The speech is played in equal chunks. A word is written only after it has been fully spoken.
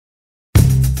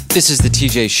This is the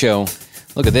TJ Show.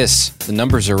 Look at this. The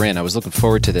numbers are in. I was looking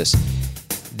forward to this.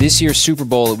 This year's Super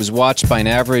Bowl, it was watched by an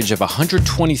average of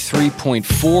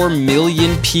 123.4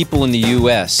 million people in the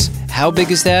U.S. How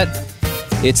big is that?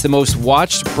 It's the most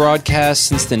watched broadcast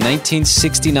since the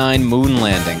 1969 moon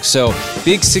landing. So,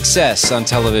 big success on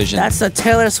television. That's the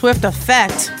Taylor Swift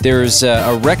effect. There's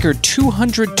a record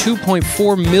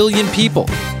 202.4 million people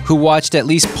who watched at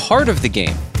least part of the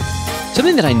game.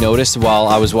 Something that I noticed while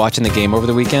I was watching the game over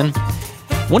the weekend,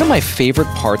 one of my favorite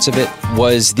parts of it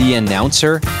was the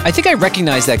announcer. I think I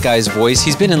recognize that guy's voice.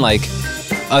 He's been in like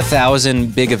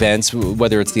 1,000 big events,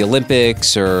 whether it's the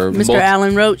Olympics or... Mr.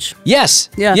 Alan Roach. Yes.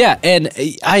 Yeah. And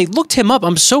I looked him up.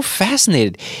 I'm so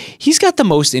fascinated. He's got the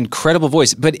most incredible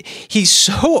voice, but he's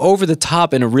so over the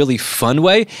top in a really fun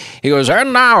way. He goes,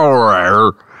 and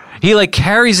now... He like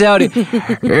carries out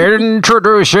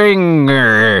introducing,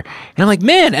 and I'm like,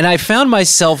 man, and I found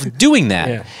myself doing that.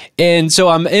 Yeah. And so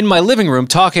I'm in my living room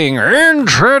talking,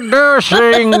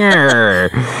 introducing,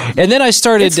 and then I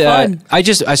started,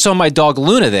 I saw my dog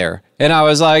Luna there, and I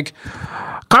was like,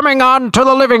 coming on to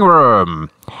the living room,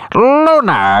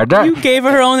 Luna. You gave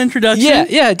her own introduction?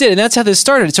 Yeah, I did, and that's how this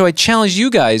started. So I challenged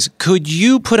you guys, could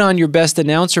you put on your best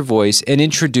announcer voice and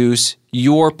introduce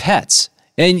your pets?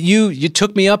 And you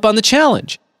took me up on the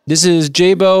challenge. This is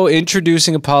J-Bo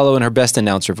introducing Apollo in her best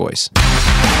announcer voice.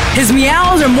 His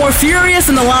meows are more furious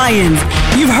than the lions.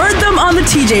 You've heard them on the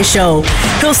TJ Show.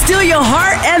 He'll steal your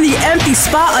heart and the empty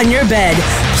spot on your bed.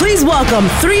 Please welcome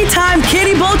 3-time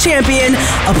Kitty Bowl champion,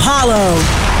 Apollo.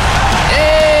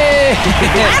 Hey!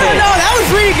 I don't know. That was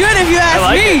pretty good if you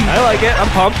ask me. I like it. I'm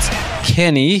pumped.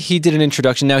 Kenny, he did an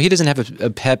introduction. Now, he doesn't have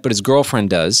a pet, but his girlfriend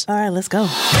does. All right, let's go.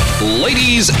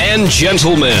 Ladies and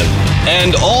gentlemen,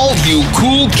 and all you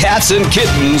cool cats and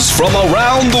kittens from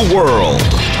around the world.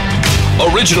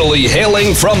 Originally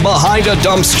hailing from behind a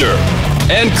dumpster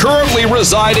and currently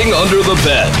residing under the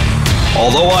bed.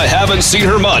 Although I haven't seen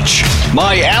her much,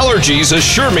 my allergies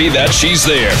assure me that she's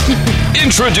there.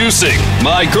 Introducing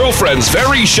my girlfriend's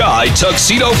very shy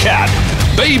tuxedo cat,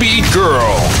 Baby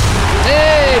Girl.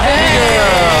 Hey, Baby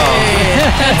Girl.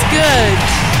 That's good.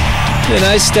 And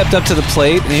I stepped up to the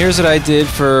plate, and here's what I did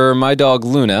for my dog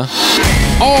Luna.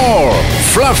 All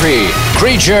fluffy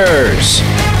creatures.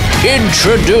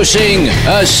 Introducing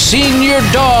a senior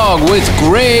dog with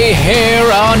gray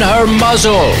hair on her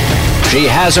muzzle. She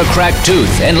has a cracked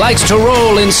tooth and likes to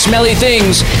roll in smelly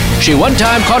things. She one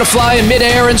time caught a fly in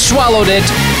midair and swallowed it.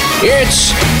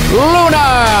 It's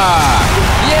Luna!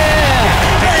 Yeah!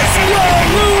 Let's go,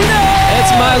 Luna!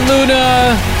 That's my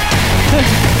Luna!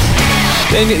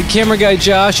 Then camera guy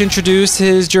Josh introduced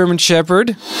his German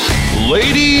Shepherd.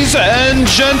 Ladies and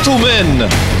gentlemen,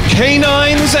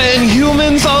 canines and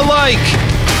humans alike,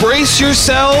 brace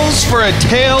yourselves for a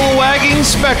tail-wagging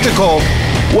spectacle.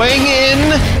 Weighing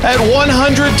in at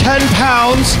 110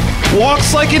 pounds,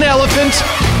 walks like an elephant,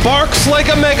 barks like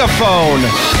a megaphone.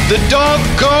 The dog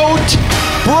goat,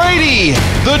 Brady,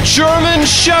 the German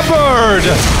Shepherd.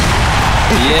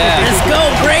 Yeah. Let's go,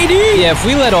 Brady. Yeah, if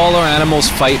we let all our animals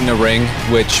fight in a ring,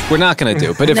 which we're not going to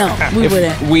do, but if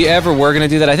we ever were going to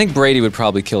do that, I think Brady would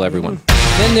probably kill everyone.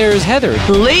 Then there's Heather.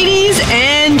 Ladies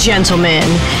and gentlemen,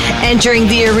 entering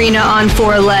the arena on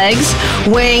 4 legs,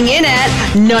 weighing in at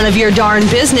none of your darn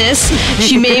business.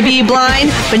 She may be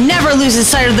blind, but never loses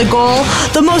sight of the goal.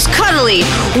 The most cuddly,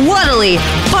 wuddly,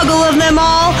 buggle of them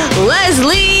all,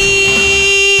 Leslie.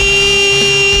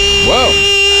 Whoa.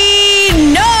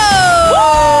 No.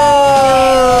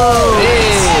 Whoa.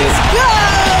 Hey.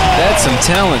 That's some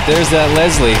talent. There's that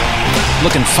Leslie.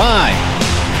 Looking fine.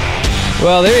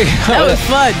 Well, there you go. That was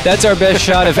fun. That's our best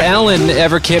shot. If Alan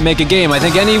ever can't make a game, I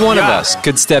think any one of us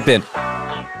could step in.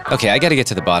 Okay, I got to get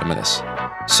to the bottom of this.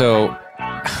 So,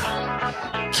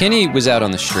 Kenny was out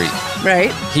on the street.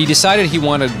 Right. He decided he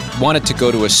wanted to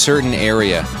go to a certain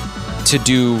area to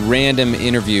do random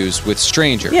interviews with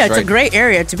strangers. Yeah, it's right? a great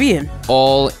area to be in.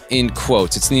 All in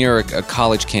quotes. It's near a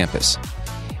college campus.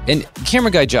 And camera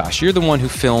guy Josh, you're the one who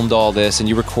filmed all this and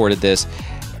you recorded this.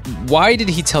 Why did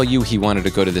he tell you he wanted to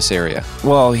go to this area?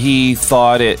 Well, he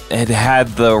thought it had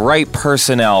the right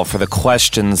personnel for the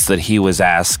questions that he was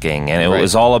asking, and it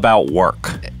was all about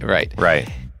work. Right.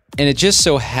 And it just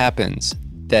so happens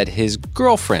that his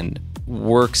girlfriend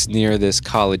works near this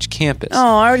college campus.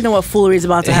 Oh, I already know what foolery is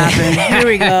about to happen. Here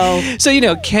we go.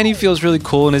 So, Kenny feels really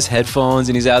cool in his headphones,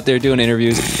 and he's out there doing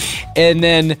interviews. And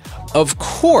then, of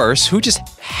course, who just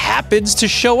happens to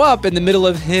show up in the middle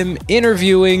of him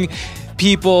interviewing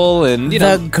people, and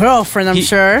the girlfriend, I'm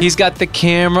sure. He's got the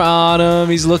camera on him.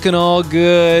 He's looking all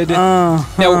good.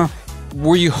 Now,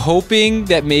 were you hoping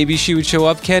that maybe she would show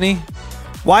up, Kenny?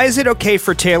 Why is it okay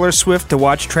for Taylor Swift to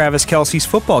watch Travis Kelce's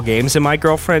football games and my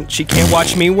girlfriend, she can't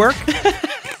watch me work?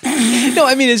 No,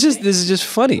 I mean, this is just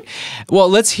funny. Well,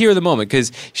 let's hear the moment,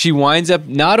 because she winds up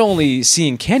not only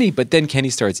seeing Kenny, but then Kenny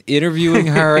starts interviewing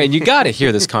her, and you got to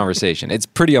hear this conversation. It's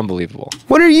pretty unbelievable.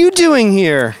 What are you doing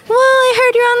here? Well, I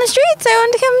heard you're on the streets. I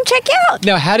wanted to come check you out.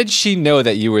 Now, how did she know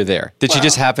that you were there? Did she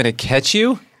just happen to catch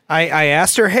you? I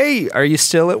asked her, hey, are you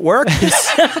still at work? 'Cause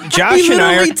Josh He and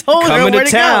I are literally told her coming where to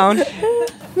to go. town.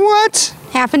 What?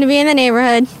 Happened to be in the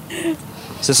neighborhood.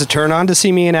 Is this a turn on to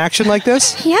see me in action like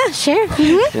this? Yeah, sure.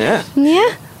 Mm-hmm. Yeah.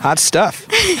 Yeah. Hot stuff.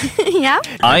 Yeah.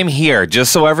 I'm here,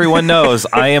 just so everyone knows,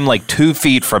 I am like 2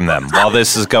 feet from them while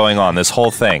this is going on, this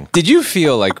whole thing. Did you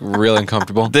feel like real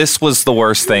uncomfortable? This was the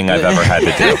worst thing I've ever had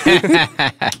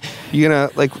to do. You gonna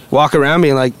like walk around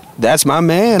me like, that's my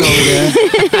man over there?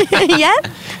 Yeah,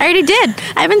 I already did.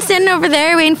 I've been sitting over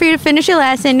there waiting for you to finish your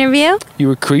last interview. You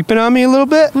were creeping on me a little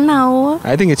bit? No.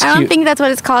 I think it's I don't cute. think that's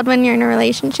what it's called when you're in a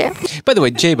relationship. By the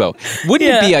way, J-Bo, wouldn't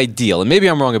it Yeah. be ideal, and maybe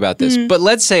I'm wrong about this, but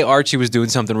let's say Archie was doing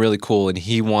something really cool and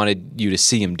he wanted you to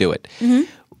see him do it.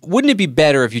 Wouldn't it be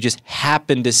better if you just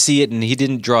happened to see it and he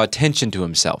didn't draw attention to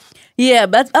himself? Yeah,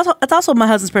 but that's also my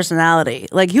husband's personality.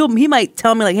 Like he might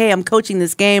tell me like, "Hey, I'm coaching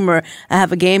this game," or "I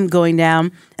have a game going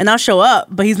down," and I'll show up.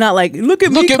 But he's not like, "Look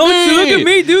at me, coach! Look at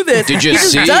me do this." Did you he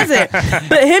just see? does it.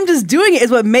 But him just doing it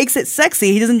is what makes it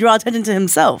sexy. He doesn't draw attention to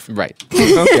himself. Right.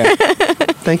 Okay.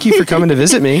 Thank you for coming to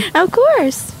visit me. Of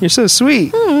course. You're so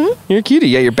sweet. You're a cutie.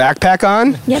 You got your backpack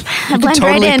on? Yep. I You blend can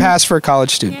totally right in. pass for a college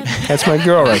student. That's my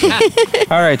girl right there.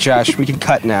 All right, Josh, we can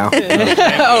cut now.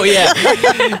 Oh, yeah.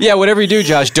 Yeah, whatever you do,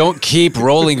 Josh, don't keep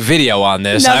rolling video on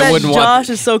this. Now I that wouldn't Josh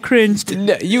is so cringed. want...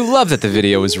 No, you love that the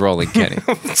video was rolling, Kenny.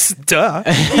 Duh.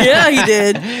 Yeah, he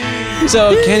did.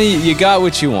 So, Kenny, you got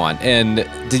what you want, and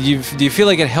do you feel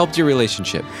like it helped your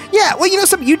relationship? Yeah, well, you know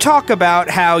something? You talk about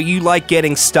how you like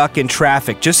getting stuck in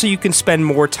traffic just so you can spend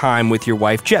more time with your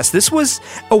wife, Jess. This was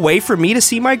a way for me to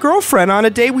see my girlfriend on a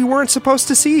day we weren't supposed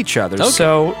to see each other. Okay.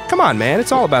 So, come on, man.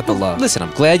 It's all about the love. Listen,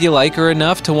 I'm glad you like her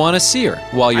enough to want to see her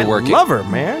while you're working. I love her,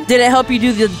 man. Did it help you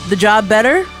do the job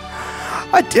better?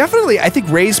 Definitely, I think,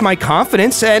 raised my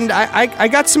confidence, and I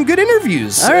got some good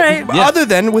interviews. All right. Yeah. Other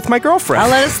than with my girlfriend. I'll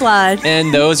let it slide.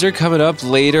 And those are coming up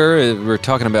later. We're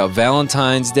talking about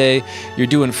Valentine's Day. You're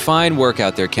doing fine work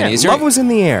out there, Kenny. Yeah, love was in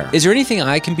the air. Is there anything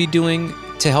I can be doing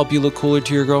to help you look cooler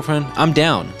to your girlfriend? I'm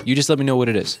down. You just let me know what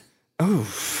it is. Can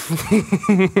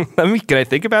I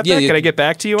think about that? Can I get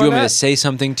back to you Do on you want me that? to say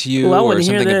something to you Ooh, I or wanna hear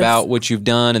something this. about what you've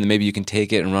done, and then maybe you can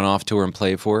take it and run off to her and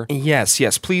play for her?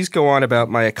 Yes. Please go on about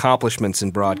my accomplishments in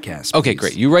broadcast. Okay, please.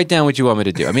 great. You write down what you want me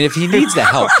to do. I mean, if he needs the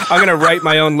help, I'm going to write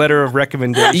my own letter of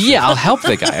recommendation. yeah, I'll help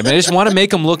the guy. I mean, I just want to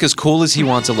make him look as cool as he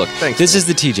wants to look. Thanks, This is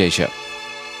the TJ Show.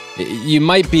 You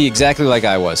might be exactly like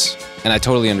I was, and I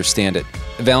totally understand it.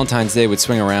 Valentine's Day would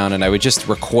swing around, and I would just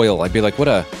recoil. I'd be like, what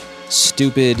a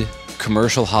stupid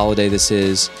commercial holiday this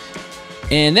is.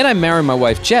 And then I married my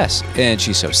wife, Jess, and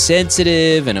she's so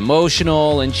sensitive and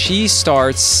emotional, and she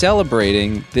starts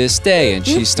celebrating this day, and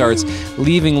she starts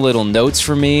leaving little notes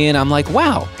for me, and I'm like,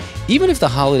 wow, even if the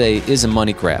holiday is a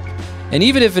money grab, and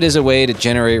even if it is a way to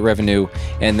generate revenue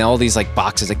and all these like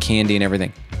boxes of candy and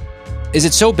everything, is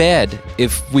it so bad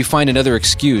if we find another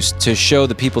excuse to show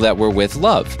the people that we're with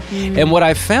love? And what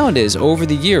I've found is over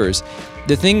the years,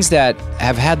 the things that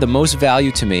have had the most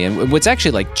value to me, and what's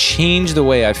actually like changed the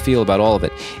way I feel about all of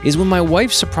it, is when my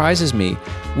wife surprises me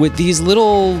with these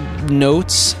little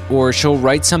notes, or she'll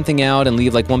write something out and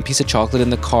leave like one piece of chocolate in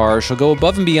the car. She'll go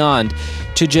above and beyond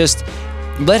to just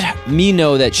let me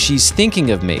know that she's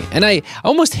thinking of me. And I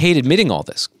almost hate admitting all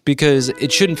this because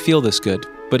it shouldn't feel this good,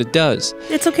 but it does.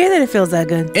 It's okay that it feels that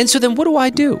good. And so then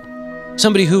what do?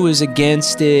 Somebody who is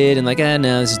against it and like,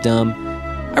 no, this is dumb.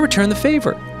 I return the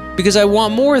favor because I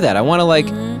want more of that. I want to like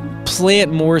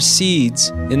plant more seeds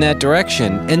in that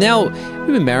direction. And now we've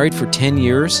been married for 10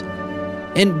 years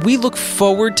and we look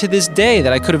forward to this day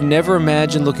that I could have never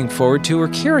imagined looking forward to or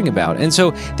caring about. And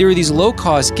so there are these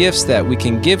low-cost gifts that we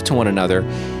can give to one another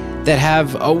that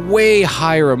have a way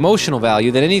higher emotional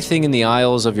value than anything in the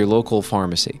aisles of your local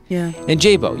pharmacy. Yeah. And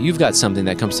J-Bo, you've got something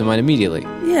that comes to mind immediately.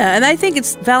 Yeah, and I think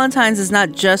Valentine's is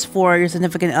not just for your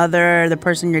significant other, the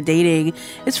person you're dating.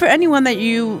 It's for anyone that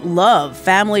you love,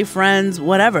 family, friends,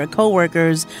 whatever,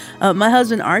 coworkers. My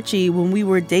husband Archie, when we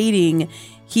were dating,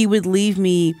 he would leave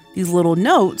me these little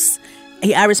notes.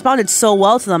 I responded so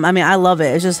well to them. I mean, I love it.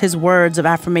 It's just his words of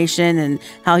affirmation and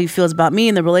how he feels about me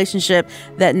and the relationship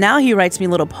that now he writes me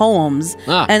little poems.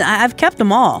 And I've kept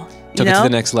them all. Took it to the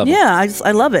next level. Yeah,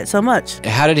 I love it so much.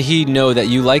 How did he know that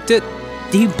you liked it?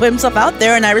 He put himself out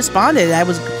there and I responded.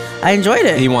 I enjoyed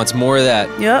it. He wants more of that.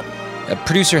 Yep.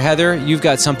 Producer Heather, you've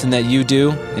got something that you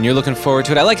do, and you're looking forward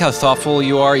to it. I like how thoughtful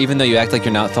you are, even though you act like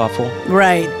you're not thoughtful.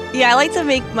 Right. Yeah, I like to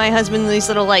make my husband these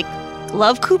little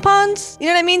love coupons. You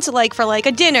know what I mean? So for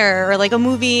a dinner or a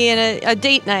movie and a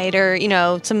date night or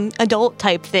some adult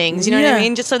type things. You know what I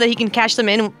mean? Just so that he can cash them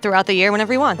in throughout the year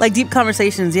whenever he wants. Like deep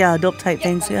conversations, adult type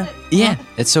things, Yeah,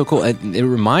 it's so cool. It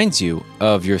reminds you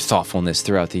of your thoughtfulness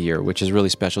throughout the year, which is really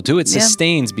special too. It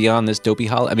sustains beyond this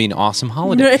awesome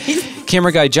holiday.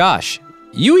 Camera guy Josh,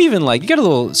 you got a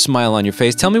little smile on your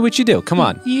face. Tell me what you do. Come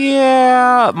on.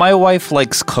 Yeah, my wife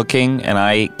likes cooking, and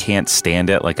I can't stand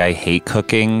it. I hate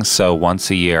cooking, so once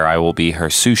a year I will be her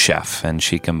sous chef, and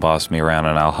she can boss me around,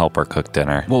 and I'll help her cook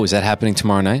dinner. Whoa, is that happening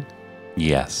tomorrow night?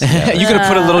 Yes. You gonna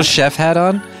put a little chef hat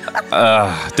on?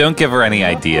 Don't give her any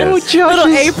ideas. Oh, Josh,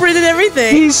 little apron and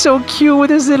everything. He's so cute with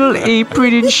his little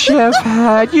apron and chef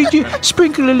hat. You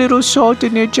sprinkle a little salt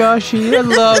in there, Joshy. I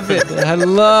love it. I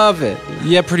love it.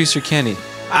 Yeah, Producer Kenny.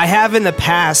 I have in the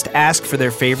past asked for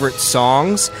their favorite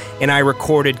songs, and I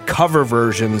recorded cover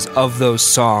versions of those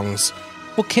songs.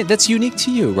 Well, that's unique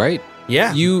to you, right?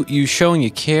 Yeah. You showing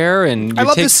you care, and I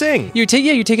love to sing. You're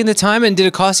taking the time, and did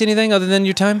it cost you anything other than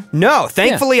your time? No,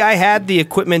 thankfully I had the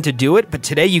equipment to do it, but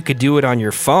today you could do it on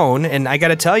your phone, and I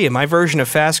gotta tell you, my version of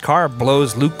Fast Car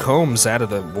blows Luke Combs out of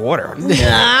the water.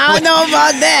 I don't know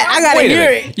about that. I gotta hear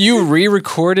it. You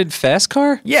re-recorded Fast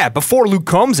Car? Yeah, before Luke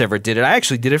Combs ever did it, I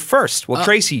actually did it first. Well,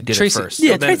 Tracy did it first.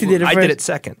 Yeah, Tracy did it first. I did it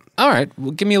second. All right,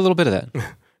 well, give me a little bit of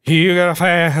that. You got a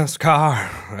fast car,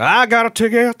 I got a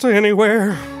ticket to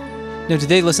anywhere. Now, did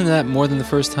they listen to that more than the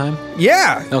first time?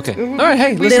 Yeah. Okay. All right,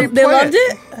 hey, listen. They loved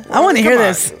it? I want to hear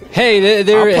this. Hey, I'll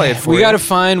play it for we you. got to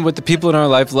find what the people in our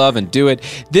life love and do it.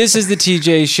 This is the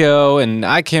TJ Show, and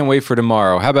I can't wait for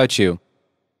tomorrow. How about you?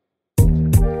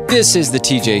 This is the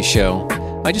TJ Show.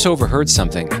 I just overheard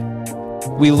something.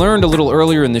 We learned a little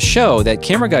earlier in the show that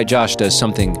camera guy Josh does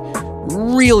something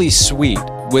really sweet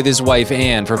with his wife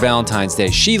Ann for Valentine's Day.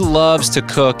 She loves to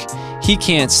cook. He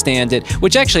can't stand it,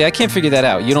 which actually I can't figure that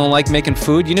out. You don't like making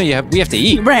food? We have to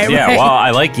eat. Right. Well, I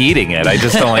like eating it. I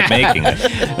just don't like making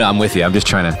it. No, I'm with you. I'm just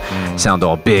trying to sound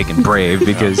all big and brave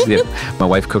because my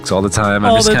wife cooks all the time.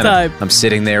 I'm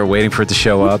sitting there waiting for it to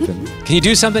show up. And, can you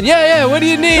do something? Yeah. What do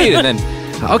you need? And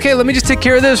then, okay, let me just take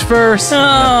care of this first. Oh. No,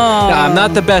 I'm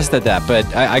not the best at that,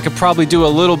 but I could probably do a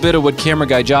little bit of what camera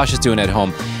guy Josh is doing at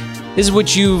home. This is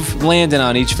what you've landed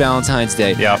on each Valentine's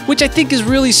Day, which I think is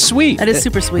really sweet. That is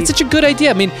super sweet. It's such a good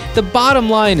idea. I mean, the bottom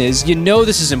line is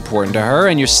this is important to her,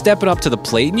 and you're stepping up to the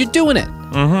plate, and you're doing it.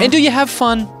 Mm-hmm. And do you have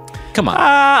fun? Come on.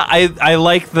 I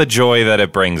like the joy that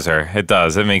it brings her. It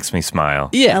does. It makes me smile.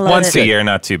 Yeah. Once a year,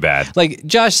 not too bad. Like,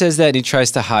 Josh says that and he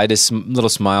tries to hide his little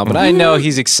smile, but I know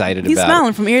he's excited about it. He's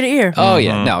smiling from ear to ear. Oh,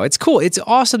 yeah. No, it's cool. It's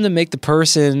awesome to make the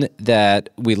person that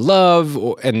we love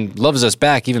and loves us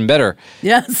back even better.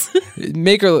 Yes.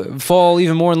 Make her fall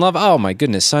even more in love. Oh, my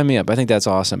goodness. Sign me up. I think that's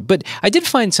awesome. But I did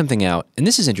find something out, and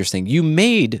this is interesting. You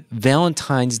made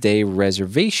Valentine's Day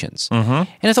reservations. Mm-hmm.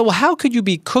 And I thought, well, how could you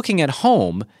be cooking at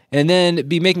home and then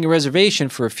be making a reservation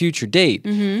for a future date?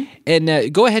 Mm-hmm.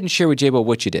 And go ahead and share with J-Bo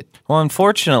what you did. Well,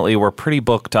 unfortunately, we're pretty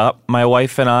booked up, my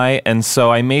wife and I, and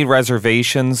so I made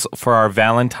reservations for our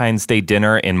Valentine's Day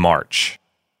dinner in March.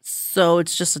 So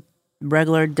it's just a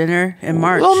regular dinner in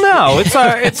March? Well, no, it's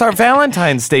our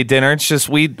Valentine's Day dinner. It's just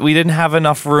we didn't have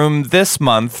enough room this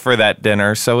month for that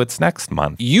dinner, so it's next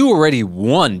month. You already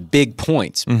won big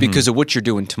points because of what you're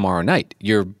doing tomorrow night.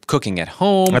 You're cooking at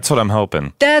home. That's what I'm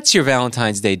hoping. That's your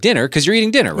Valentine's Day dinner because you're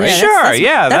eating dinner, right?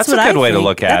 Yeah, that's a good way to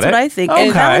look at That's it. what I think. Okay.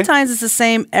 And Valentine's is the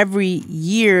same every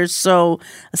year, so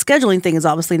a scheduling thing is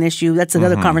obviously an issue. That's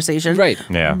another conversation. Right.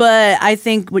 Yeah. But I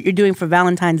think what you're doing for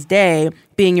Valentine's Day,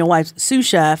 being your wife's sous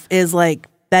chef, is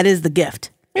that is the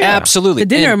gift. Yeah. Absolutely. The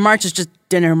dinner in March is just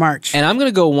dinner in March. And I'm going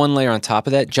to go one layer on top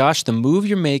of that. Josh, the move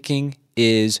you're making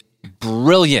is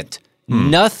brilliant.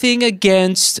 Nothing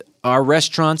against our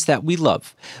restaurants that we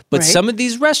love. But some of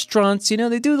these restaurants, they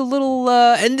do the little,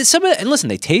 and listen,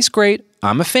 they taste great.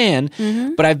 I'm a fan.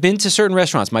 But I've been to certain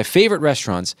restaurants, my favorite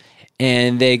restaurants,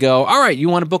 and they go, all right, you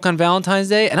want to book on Valentine's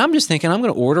Day? And I'm just thinking I'm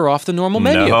going to order off the normal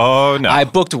menu. No. I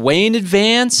booked way in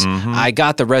advance. I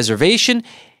got the reservation.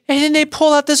 And then they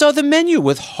pull out this other menu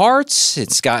with hearts.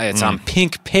 It's on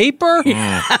pink paper.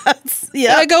 Yes. And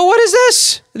I go, what is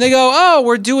this? And they go, oh,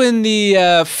 we're doing the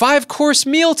 5-course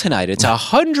meal tonight. It's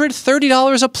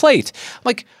 $130 a plate. I'm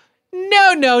like,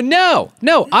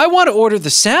 no. I want to order the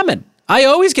salmon. I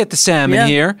always get the salmon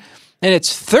here. and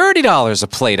it's $30 a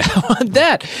plate. I want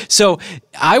that. So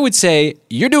I would say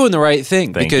you're doing the right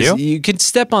thing because you can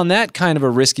step on that kind of a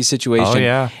risky situation. Oh,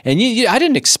 yeah. And I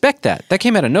didn't expect that. That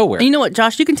came out of nowhere. And you know what,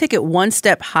 Josh? You can take it one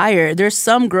step higher. There's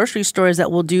some grocery stores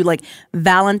that will do like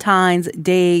Valentine's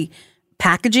Day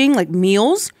packaging, like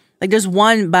meals. Like there's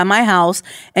one by my house,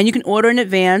 and you can order in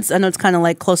advance. I know it's kind of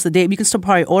like close to the date, but you can still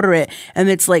probably order it. And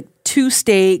it's like 2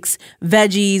 steaks,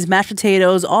 veggies, mashed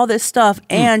potatoes, all this stuff,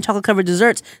 and chocolate-covered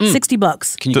desserts,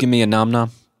 $60. Can you give me a nom nom?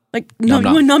 Like nom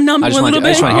nom I a just want little you, I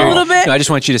bit, just want to a hear little bit. No, I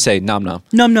just want you to say nom nom.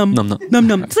 Nom nom Nom nom. nom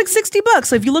nom. It's like $60.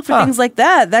 So if you look for things like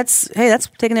that, that's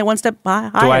taking it one step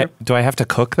higher. Do I have to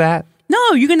cook that?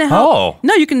 No, you're gonna help. Oh.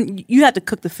 No, you can. You have to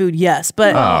cook the food, yes,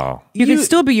 but you can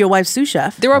still be your wife's sous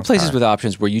chef. There are places with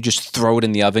options where you just throw it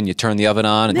in the oven, you turn the oven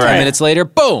on, and 10 minutes later,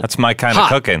 boom! That's my kind of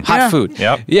cooking. Hot food.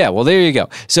 Yep. Yeah, well, there you go.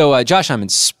 So, Josh, I'm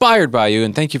inspired by you,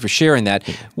 and thank you for sharing that.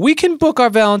 We can book our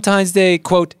Valentine's Day,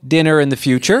 quote, dinner in the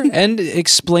future and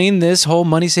explain this whole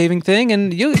money-saving thing,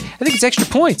 and I think it's extra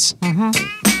points.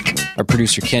 Our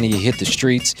producer, Kenny, hit the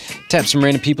streets, tapped some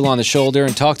random people on the shoulder,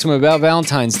 and talked to them about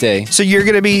Valentine's Day. So you're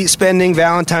going to be spending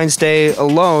Valentine's Day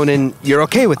alone, and you're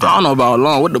okay with that? I don't know about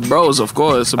alone. With the bros, of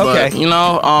course. But, you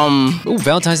know, Ooh,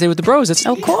 Valentine's Day with the bros. That's,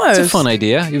 of course. That's a fun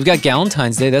idea. You've got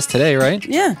Galentine's Day. That's today, right?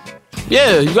 Yeah.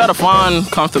 Yeah, you got to find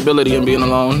comfortability in being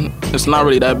alone. It's not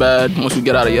really that bad once you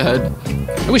get out of your head.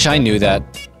 I wish I knew that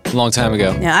a long time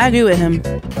ago. Yeah, I agree with him.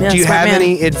 Yeah, Do you smart have man.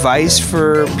 any advice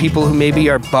for people who maybe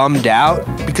are bummed out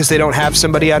because they don't have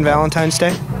somebody on Valentine's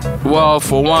Day? Well,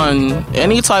 for one,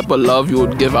 any type of love you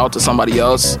would give out to somebody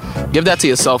else, give that to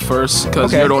yourself first,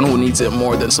 because you're the one who needs it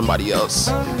more than somebody else.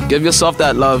 Give yourself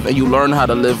that love, and you learn how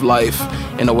to live life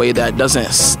in a way that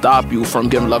doesn't stop you from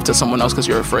giving love to someone else because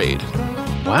you're afraid.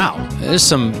 Wow, there's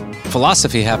some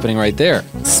philosophy happening right there.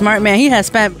 Smart man. He has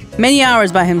spent many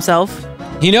hours by himself.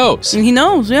 He knows. And he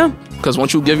knows, yeah. Because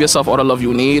once you give yourself all the love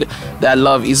you need, that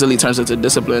love easily turns into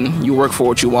discipline. You work for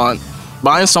what you want.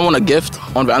 Buying someone a gift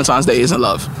on Valentine's Day isn't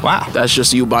love. Wow. That's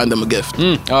just you buying them a gift.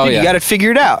 Oh, Dude, yeah. you got it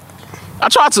figured out. I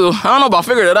try to. I don't know about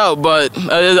figuring it out, but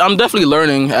I'm definitely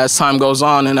learning as time goes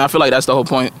on, and I feel like that's the whole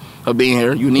point of being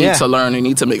here. You need to learn. You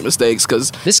need to make mistakes, because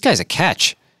This guy's a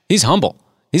catch. He's humble.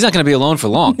 He's not going to be alone for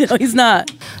long. No, he's not.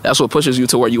 that's what pushes you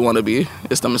to where you want to be.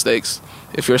 It's the mistakes.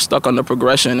 If you're stuck on the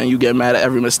progression and you get mad at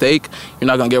every mistake, you're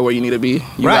not going to get where you need to be.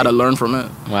 You got to learn from it.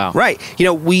 Wow. Right. You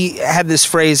know, we had this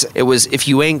phrase, it was, if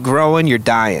you ain't growing, you're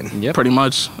dying. Yep. Pretty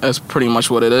much. That's pretty much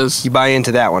what it is. You buy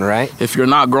into that one, right? If you're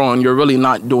not growing, you're really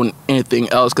not doing anything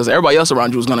else, because everybody else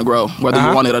around you is going to grow, whether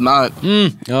you want it or not.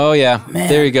 Oh, yeah.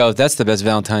 There you go. That's the best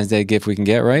Valentine's Day gift we can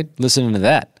get, right? Listening to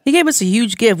that. He gave us a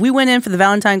huge gift. We went in for the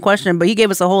Valentine question, but he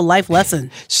gave us a whole life lesson.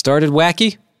 Started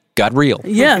wacky, got real.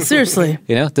 Yeah, seriously.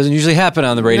 You know, doesn't usually happen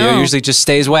on the radio. No. It usually just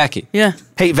stays wacky. Yeah.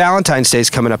 Hey, Valentine's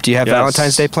Day's coming up. Do you have Yes.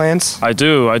 Valentine's Day plans? I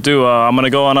do. I'm going to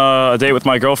go on a date with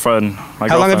my girlfriend.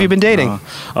 How long have you been dating?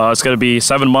 It's going to be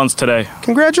 7 months today.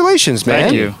 Congratulations, man.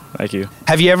 Thank you. Thank you.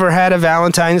 Have you ever had a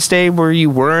Valentine's Day where you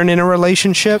weren't in a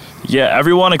relationship? Yeah,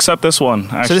 everyone except this one,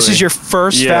 actually. So this is your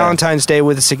first Valentine's Day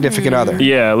with a significant other?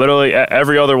 Yeah, literally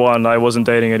every other one, I wasn't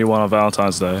dating anyone on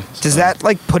Valentine's Day. Does that,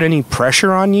 like, put any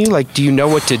pressure on you? Like, do you know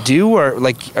what to do? Or,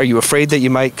 like, are you afraid that you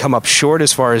might come up short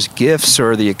as far as gifts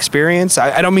or the experience?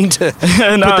 I don't mean to put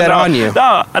that on you.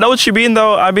 No, I know what you mean,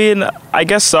 though. I mean, I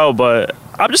guess so, but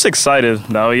I'm just excited,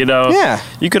 though, you know? Yeah.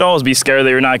 You could always be scared that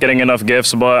you're not getting enough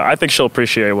gifts, but I think she'll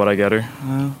appreciate what I get her.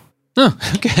 Oh,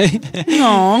 okay.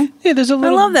 Aw. Yeah, there's a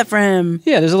little. I love that for him.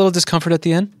 Yeah, there's a little discomfort at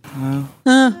the end.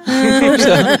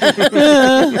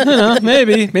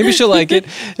 Maybe she'll like it.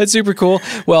 That's super cool.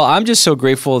 Well, I'm just so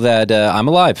grateful that I'm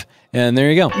alive. And there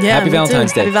you go. Yeah, Happy me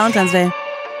Valentine's too. Day. Happy Valentine's Day.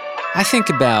 I think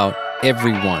about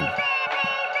everyone,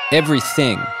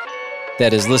 everything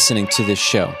that is listening to this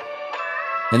show.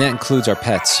 And that includes our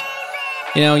pets.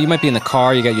 You know, you might be in the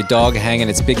car, you got your dog hanging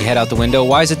its big head out the window.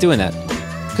 Why is it doing that?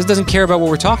 Because it doesn't care about what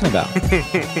we're talking about.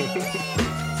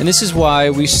 And this is why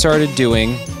we started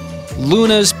doing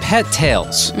Luna's Pet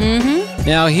Tales. Mm-hmm.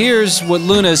 Now, here's what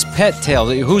Luna's Pet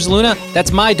Tales. Who's Luna?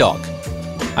 That's my dog.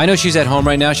 I know she's at home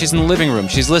right now. She's in the living room.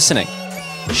 She's listening.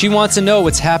 She wants to know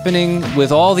what's happening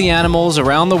with all the animals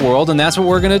around the world, and that's what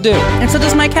we're going to do. And so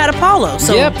does my cat Apollo.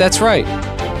 So Yep, that's right.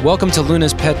 Welcome to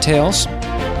Luna's Pet Tales.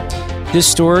 This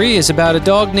story is about a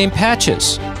dog named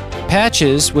Patches.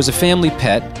 Patches was a family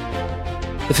pet.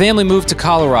 The family moved to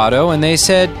Colorado, and they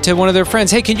said to one of their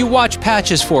friends, "Hey, can you watch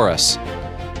Patches for us?"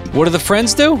 What do the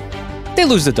friends do? They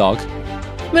lose the dog.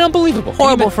 I mean, unbelievable.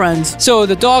 horrible friends. So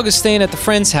the dog is staying at the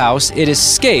friend's house. It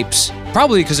escapes,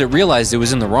 probably because it realized it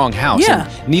was in the wrong house Yeah.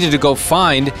 and needed to go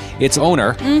find its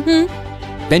owner,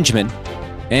 Benjamin.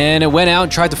 And it went out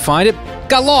and tried to find it,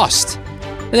 got lost,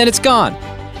 and then it's gone.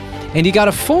 And he got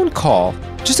a phone call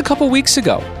just a couple weeks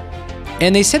ago,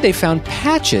 and they said they found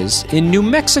Patches in New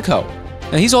Mexico.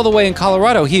 Now, he's all the way in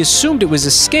Colorado. He assumed it was a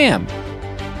scam.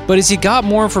 But as he got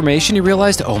more information, he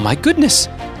realized, oh my goodness,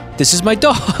 this is my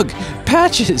dog,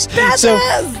 Patches. So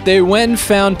they went and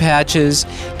found Patches.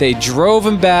 They drove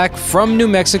him back from New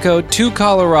Mexico to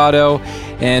Colorado,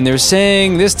 and they're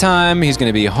saying this time he's going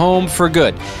to be home for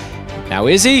good. Now,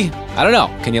 is he? I don't know.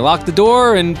 Can you lock the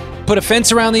door and put a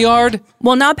fence around the yard?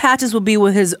 Well, now Patches will be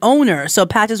with his owner, so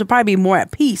Patches will probably be more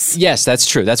at peace. Yes, that's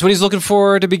true. That's what he's looking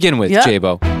for to begin with, Yep.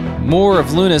 J-Bo. More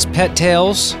of Luna's pet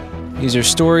tales. These are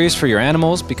stories for your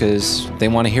animals because they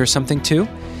want to hear something too.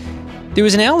 There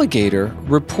was an alligator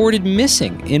reported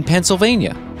missing in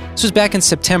Pennsylvania. This was back in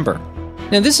September.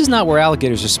 Now, this is not where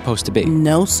alligators are supposed to be.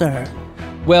 No, sir.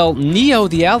 Well, Neo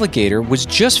the alligator was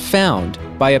just found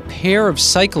by a pair of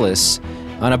cyclists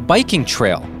on a biking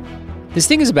trail. This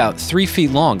thing is about 3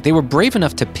 feet long. They were brave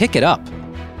enough to pick it up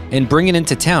and bring it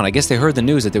into town. I guess they heard the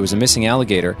news that there was a missing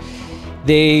alligator.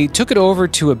 They took it over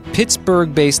to a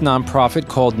Pittsburgh-based nonprofit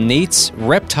called Nate's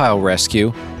Reptile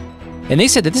Rescue, and they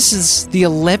said that this is the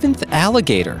 11th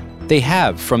alligator they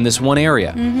have from this one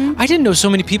area. I didn't know so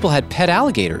many people had pet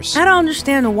alligators. I don't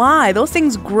understand why. Those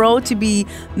things grow to be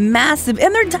massive,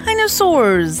 and they're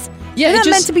dinosaurs. Yeah, they're it not just-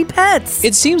 meant to be pets.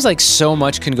 It seems like so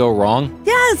much can go wrong.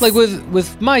 Yes. Like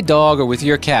with my dog or with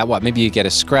your cat, what, maybe you get a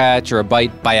scratch or a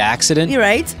bite by accident? You're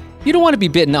right. You don't want to be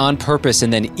bitten on purpose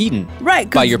and then eaten Right.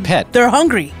 'cause by your pet. They're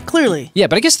hungry, clearly. Yeah,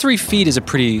 but I guess 3 feet is a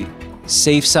pretty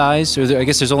safe size. Or I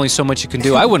guess there's only so much you can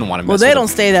do. I wouldn't want to mess Well, they with don't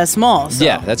them. stay that small. So.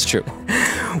 Yeah, that's true.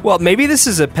 Well, maybe this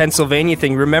is a Pennsylvania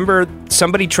thing. Remember,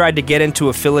 somebody tried to get into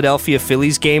a Philadelphia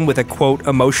Phillies game with a, quote,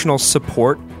 emotional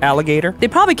support alligator? They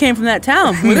probably came from that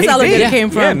town where this Maybe. alligator Yeah, came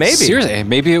from. yeah, maybe. Seriously,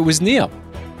 maybe it was Neo.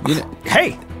 You know,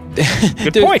 Hey,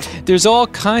 good there- point. There's all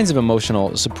kinds of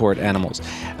emotional support animals.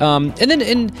 And then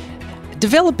in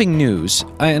developing news,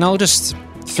 and I'll just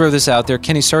throw this out there,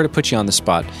 Kenny, sorry to put you on the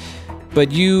spot,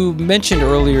 but you mentioned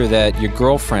earlier that your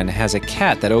girlfriend has a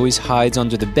cat that always hides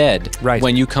under the bed Right.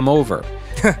 when you come over.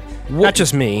 Not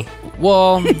just me.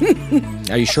 Well,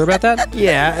 are you sure about that?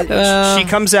 Yeah, she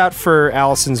comes out for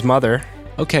Allison's mother.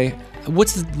 Okay.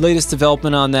 What's the latest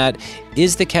development on that?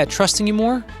 Is the cat trusting you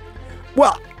more?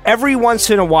 Well, every once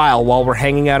in a while we're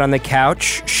hanging out on the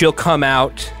couch, she'll come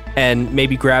out and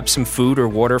maybe grab some food or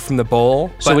water from the bowl.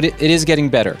 So but it is getting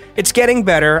better. it's getting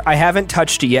better. I haven't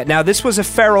touched it yet. Now, this was a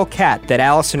feral cat that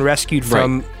Allison rescued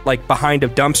from, like, behind a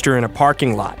dumpster in a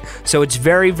parking lot. So it's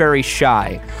very, very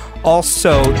shy.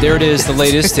 Also, There it is, the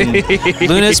latest in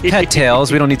Luna's Pet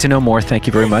Tales. We don't need to know more. Thank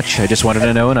you very much. I just wanted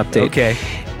to know an update. Okay.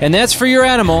 And that's for your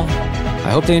animal. I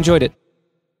hope they enjoyed it.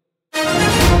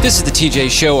 This is the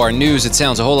TJ Show, our news. It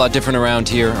sounds a whole lot different around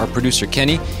here. Our producer,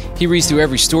 Kenny, he reads through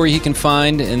every story he can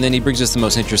find, and then he brings us the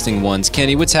most interesting ones.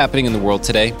 Kenny, what's happening in the world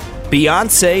today?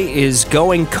 Beyonce is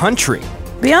going country.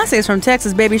 Beyonce's from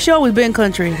Texas, baby. She always been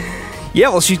country. Yeah,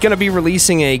 well, she's going to be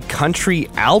releasing a country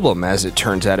album, as it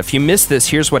turns out. If you missed this,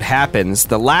 here's what happens.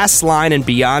 The last line in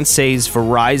Beyonce's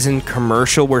Verizon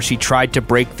commercial, where she tried to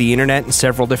break the internet in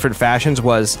several different fashions,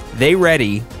 was, "They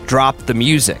ready, drop the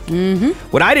music."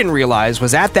 What I didn't realize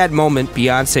was at that moment,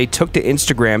 Beyonce took to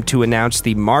Instagram to announce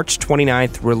the March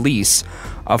 29th release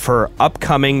of her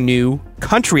upcoming new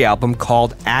country album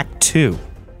called Act 2.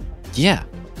 Yeah.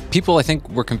 People, I think,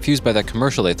 were confused by that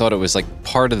commercial. They thought it was like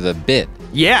part of the bit.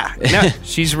 Yeah, no,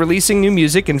 she's releasing new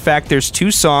music. In fact, there's 2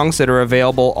 songs that are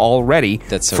available already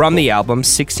That's so from cool. the album,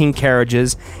 16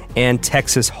 Carriages and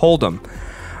Texas Hold'em.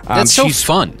 That's so she's-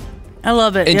 fun. I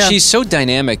love it. And yeah. she's so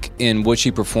dynamic in what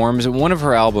she performs. One of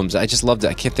her albums, I just loved it.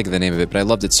 I can't think of the name of it, but I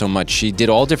loved it so much. She did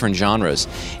all different genres.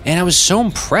 And I was so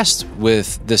impressed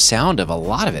with the sound of a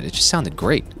lot of it. It just sounded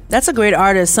great. That's a great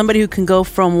artist. Somebody who can go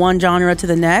from one genre to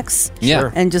the next. Yeah.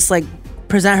 Sure. And just like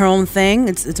present her own thing.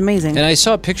 It's amazing. And I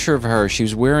saw a picture of her. She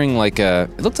was wearing like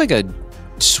it looked like a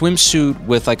swimsuit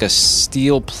with like a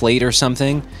steel plate or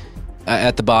something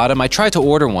at the bottom. I tried to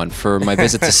order one for my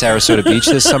visit to Sarasota Beach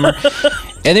this summer,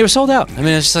 and they were sold out. I mean,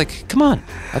 it's just like, come on.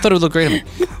 I thought it would look great on me.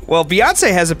 Well,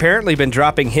 Beyonce has apparently been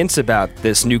dropping hints about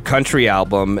this new country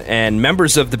album, and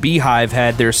members of the Beehive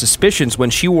had their suspicions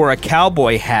when she wore a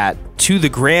cowboy hat to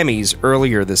the Grammys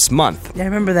earlier this month. Yeah, I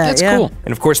remember that. That's yeah. cool.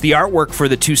 And of course, the artwork for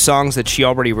the 2 songs that she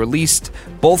already released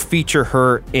both feature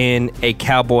her in a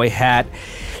cowboy hat.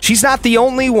 She's not the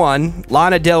only one.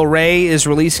 Lana Del Rey is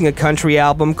releasing a country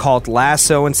album called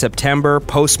Lasso in September.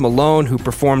 Post Malone, who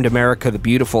performed America the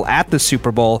Beautiful at the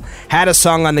Super Bowl, had a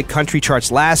song on the country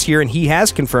charts last year, and he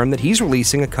has confirmed that he's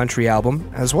releasing a country album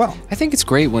as well. I think it's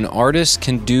great when artists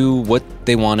can do what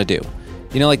they want to do.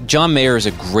 You know, like John Mayer is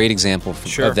a great example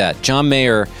of that. John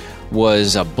Mayer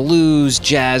was a blues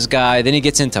jazz guy, then he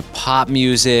gets into pop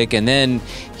music, and then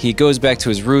he goes back to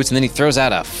his roots, and then he throws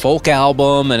out a folk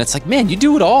album, and it's like, man, you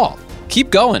do it all. Keep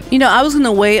going. You know, I was going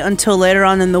to wait until later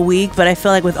on in the week, but I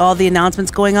feel like with all the announcements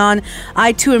going on,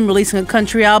 I too am releasing a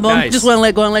country album. Nice. Just want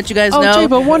to let you guys know. Oh,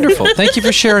 J-Bo, wonderful. Thank you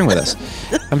for sharing with us.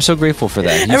 I'm so grateful for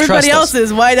that. You Everybody trust us.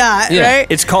 else's, why not, Yeah. right?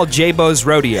 It's called J-Bo's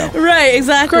Rodeo. Right,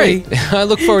 exactly. Great. I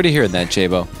look forward to hearing that,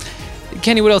 J-Bo.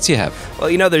 Kenny, what else do you have? Well,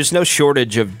 you know, there's no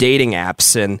shortage of dating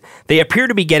apps, and they appear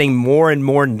to be getting more and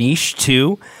more niche,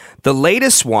 too. The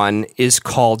latest one is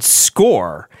called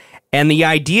Score. And the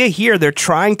idea here, they're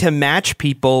trying to match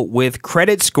people with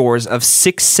credit scores of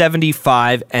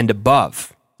 675 and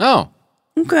above. Oh,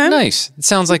 okay. Nice. It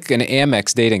sounds like an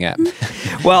Amex dating app.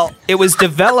 Well, it was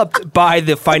developed by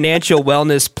the financial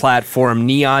wellness platform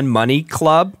Neon Money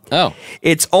Club. Oh.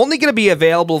 It's only going to be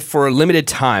available for a limited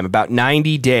time, about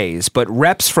 90 days, but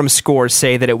reps from Score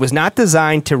say that it was not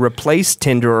designed to replace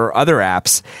Tinder or other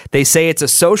apps. They say it's a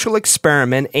social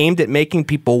experiment aimed at making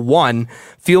people, one,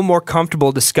 feel more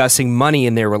comfortable discussing money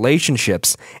in their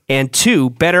relationships, and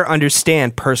two, better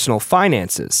understand personal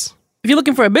finances. If you're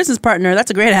looking for a business partner,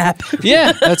 that's a great app.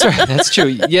 Yeah, that's right. That's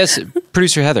true. Yes,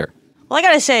 producer Heather. Well, I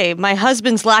gotta say, my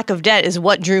husband's lack of debt is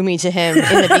what drew me to him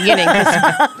in the beginning.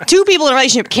 'Cause two people in a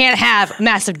relationship can't have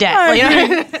massive debt. Like, you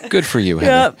know? Good for you,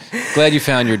 Heather. Glad you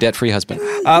found your debt-free husband.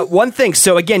 One thing,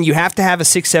 so again, you have to have a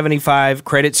 675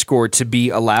 credit score to be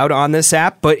allowed on this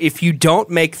app, but if you don't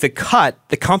make the cut,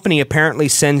 the company apparently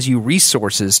sends you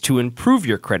resources to improve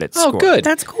your credit score. Oh, good.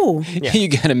 That's cool. You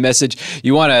get a message.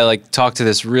 You want to talk to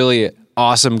this really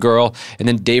awesome girl, and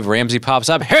then Dave Ramsey pops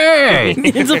up. Hey!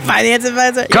 It's a finance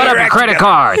advisor. Cut up your credit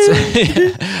cards.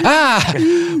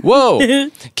 Whoa.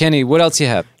 Kenny, what else you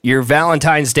have? Your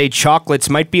Valentine's Day chocolates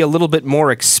might be a little bit more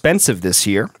expensive this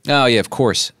year. Oh, yeah, of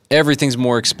course. Everything's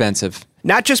more expensive.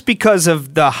 Not just because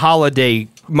of the holiday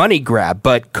money grab,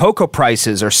 but cocoa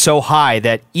prices are so high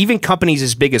that even companies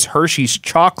as big as Hershey's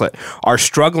Chocolate are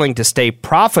struggling to stay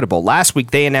profitable. Last week,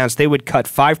 they announced they would cut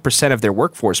 5% of their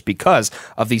workforce because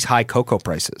of these high cocoa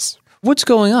prices. What's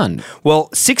going on? Well,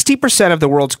 60% of the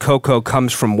world's cocoa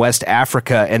comes from West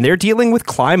Africa, and they're dealing with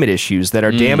climate issues that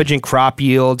are damaging crop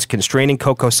yields, constraining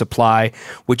cocoa supply,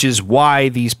 which is why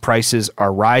these prices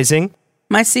are rising.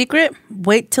 My secret,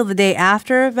 wait till the day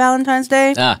after Valentine's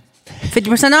Day.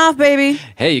 50% off, baby.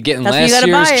 Hey, you're getting That's when you last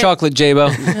gotta buy year's it. chocolate, J-Bo.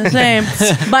 Same.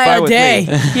 By Fine a with day.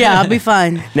 me. Yeah, I'll be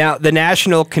fine. Now, the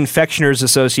National Confectioners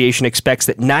Association expects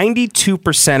that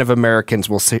 92% of Americans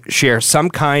will share some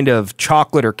kind of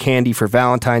chocolate or candy for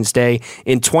Valentine's Day.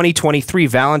 In 2023,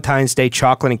 Valentine's Day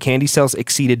chocolate and candy sales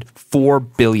exceeded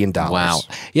 $4 billion. Wow.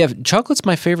 Yeah, chocolate's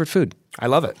my favorite food. I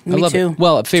love it. I love too. it.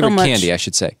 Well, favorite So much. candy, I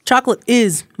should say. Chocolate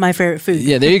is my favorite food.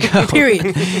 Yeah, there you go.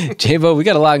 Period. J-Bo, we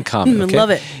got a lot in common. Okay? Love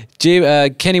it.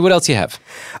 Kenny, what else you have?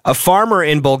 A farmer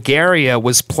in Bulgaria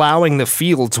was plowing the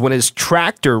fields when his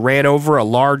tractor ran over a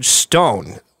large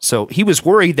stone. So he was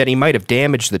worried that he might have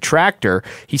damaged the tractor.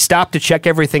 He stopped to check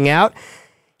everything out.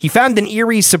 He found an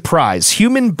eerie surprise,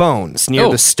 human bones near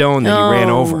the stone that he ran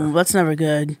over. That's never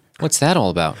good. What's that all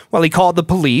about? Well, he called the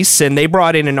police, and they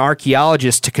brought in an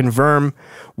archaeologist to confirm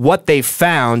what they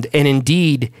found. And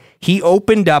indeed, he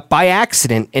opened up by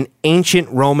accident an ancient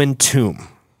Roman tomb.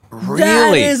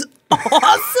 That is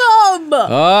awesome.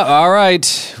 All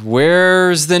right.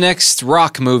 Where's the next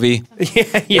rock movie?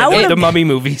 Yeah, the Mummy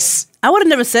movies. I would have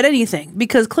never said anything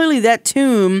because clearly that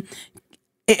tomb,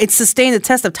 it sustained the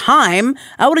test of time.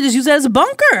 I would have just used that as a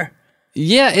bunker.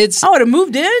 Yeah, I would have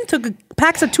moved in, took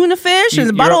packs of tuna fish and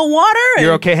a bottle of water.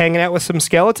 You're okay hanging out with some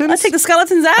skeletons? I take the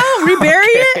skeletons out, rebury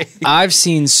it. I've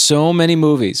seen so many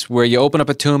movies where you open up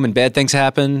a tomb and bad things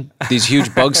happen. These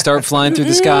huge bugs start flying through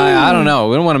the sky. I don't know.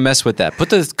 We don't want to mess with that. Put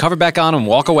the cover back on and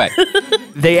walk away.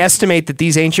 They estimate that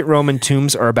these ancient Roman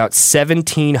tombs are about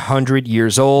 1,700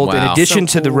 years old. Wow. In addition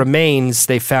So to the cool. remains,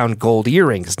 they found gold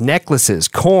earrings, necklaces,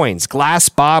 coins, glass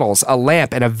bottles, a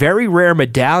lamp, and a very rare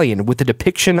medallion with a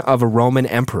depiction of a Roman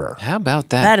emperor. How about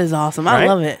that? That is awesome. I Right?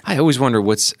 love it. I always wonder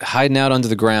what's hiding out under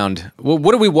the ground.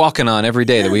 What are we walking on every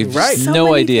day that we've So no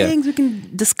many idea? things we can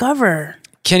discover.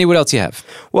 Kenny, what else you have?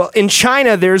 Well, in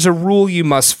China, there's a rule you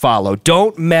must follow.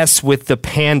 Don't mess with the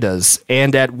pandas.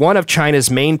 And at one of China's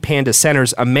main panda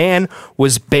centers, a man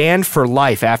was banned for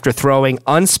life after throwing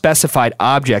unspecified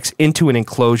objects into an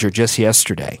enclosure just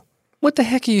yesterday. What the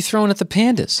heck are you throwing at the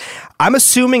pandas? I'm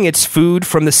assuming it's food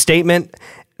from the statement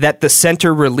that the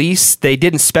center released. They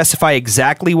didn't specify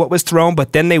exactly what was thrown,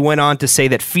 but then they went on to say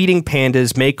that feeding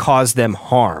pandas may cause them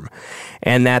harm.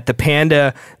 And that the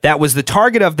panda that was the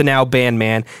target of the now banned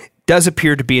man does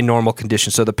appear to be in normal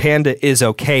condition, so the panda is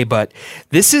okay. But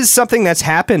this is something that's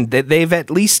happened. They've at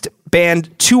least banned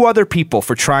 2 other people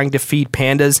for trying to feed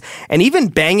pandas and even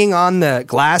banging on the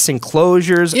glass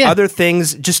enclosures, other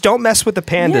things. Just don't mess with the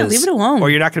pandas. Yeah, leave it alone. Or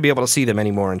you're not going to be able to see them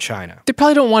anymore in China. They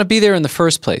probably don't want to be there in the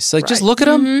first place. Like, just look at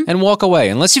them and walk away.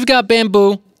 Unless you've got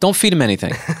bamboo, don't feed them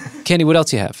anything. Kenny, what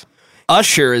else you have?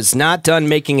 Usher is not done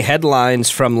making headlines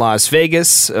from Las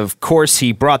Vegas. Of course,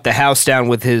 he brought the house down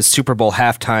with his Super Bowl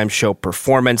halftime show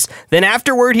performance. Then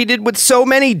afterward, he did what so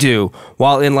many do.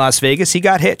 While in Las Vegas, he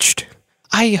got hitched.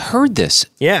 I heard this.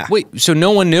 Yeah. Wait, so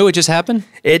no one knew it just happened?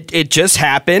 It just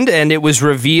happened, and it was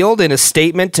revealed in a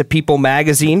statement to People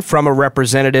magazine from a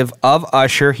representative of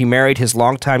Usher. He married his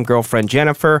longtime girlfriend,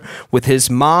 Jennifer, with his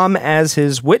mom as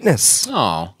his witness.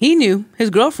 Oh. He knew.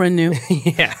 His girlfriend knew.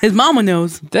 Yeah. His mama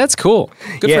knows. That's cool.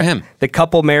 Good for him. The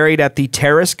couple married at the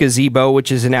Terrace Gazebo, which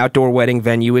is an outdoor wedding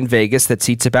venue in Vegas that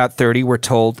seats about 30. We're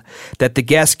told that the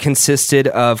guests consisted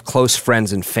of close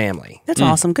friends and family. That's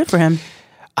awesome. Good for him.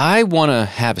 I want to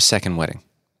have a second wedding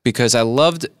because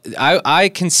I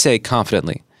can say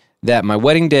confidently that my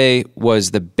wedding day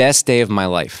was the best day of my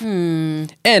life.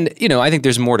 And, I think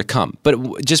there's more to come.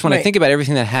 But just when I think about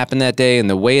everything that happened that day and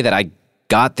the way that I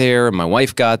got there and my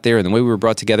wife got there and the way we were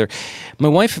brought together, my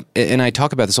wife and I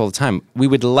talk about this all the time. We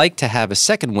would like to have a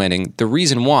second wedding. The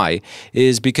reason why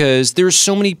is because there's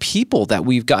so many people that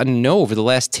we've gotten to know over the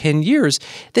last 10 years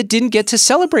that didn't get to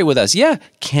celebrate with us. Yeah,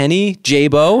 Kenny,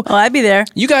 J-Bo. Oh, I'd be there.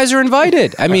 You guys are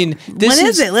invited. I mean, when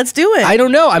is it? Let's do it. I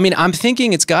don't know. I mean, I'm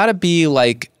thinking it's got to be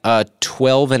like a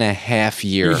 12 and a half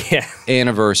year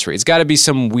anniversary. It's got to be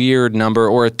some weird number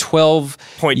or a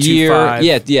 12-year,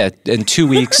 in 2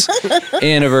 weeks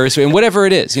anniversary, and whatever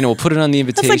it is, we'll put it on the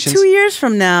invitations. That's like 2 years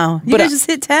from now. You guys just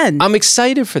hit 10. I'm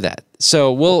excited for that.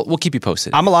 So we'll keep you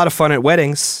posted. I'm a lot of fun at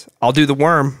weddings. I'll do the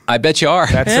worm. I bet you are.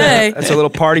 That's a little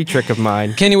party trick of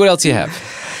mine. Kenny, what else do you have?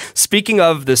 Speaking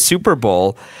of the Super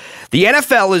Bowl, the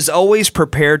NFL is always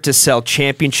prepared to sell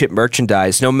championship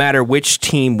merchandise no matter which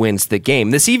team wins the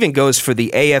game. This even goes for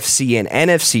the AFC and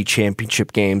NFC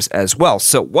championship games as well.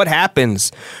 So what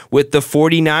happens with the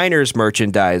 49ers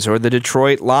merchandise or the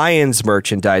Detroit Lions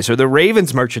merchandise or the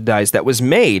Ravens merchandise that was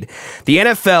made? The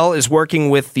NFL is working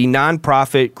with the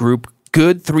nonprofit group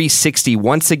Good 360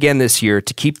 once again this year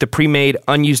to keep the pre-made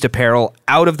unused apparel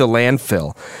out of the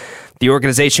landfill. The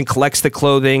organization collects the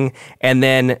clothing and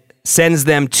then sends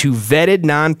them to vetted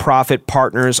nonprofit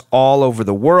partners all over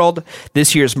the world.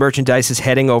 This year's merchandise is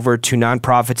heading over to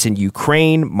nonprofits in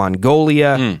Ukraine,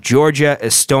 Mongolia, Georgia,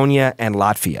 Estonia, and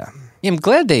Latvia. Yeah, I'm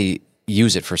glad they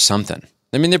use it for something.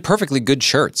 I mean, they're perfectly good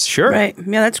shirts. Sure. Right.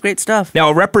 Yeah, that's great stuff. Now,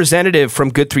 a representative from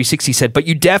Good 360 said, but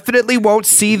you definitely won't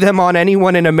see them on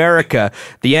anyone in America.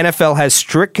 The NFL has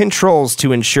strict controls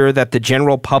to ensure that the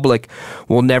general public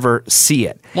will never see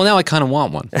it. Well, now I kind of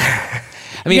want one.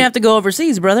 I mean, you have to go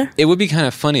overseas, brother. It would be kind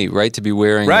of funny, right, to be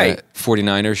wearing a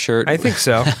 49ers shirt. I think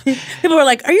so. People are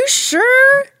like, are you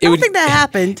sure? I don't think that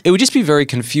happened. It would just be very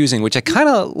confusing, which I kind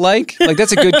of like. Like,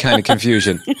 that's a good kind of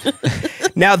confusion.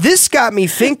 Now, this got me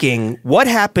thinking, what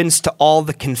happens to all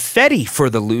the confetti for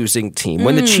the losing team?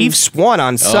 When the Chiefs won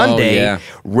on Sunday,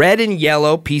 red and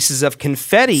yellow pieces of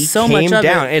confetti came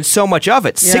down. And so much of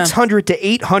it. 600 to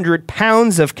 800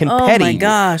 pounds of confetti. Oh, my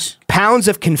gosh. Pounds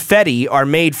of confetti are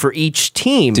made for each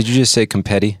team. Did you just say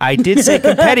confetti? I did say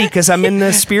confetti because I'm in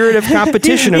the spirit of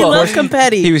competition. He loves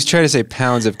confetti. He was trying to say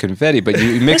pounds of confetti, but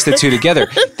you mixed the two together.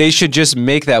 They should just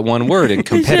make that one word in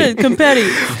confetti. Confetti.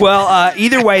 Well,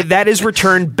 either way, that is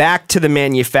returned back to the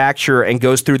manufacturer and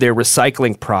goes through their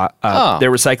recycling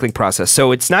process.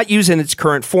 So it's not used in its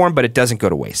current form, but it doesn't go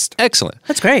to waste. Excellent.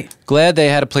 That's great. Glad they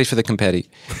had a place for the confetti.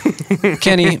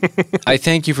 Kenny, I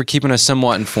thank you for keeping us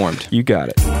somewhat informed. You got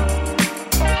it.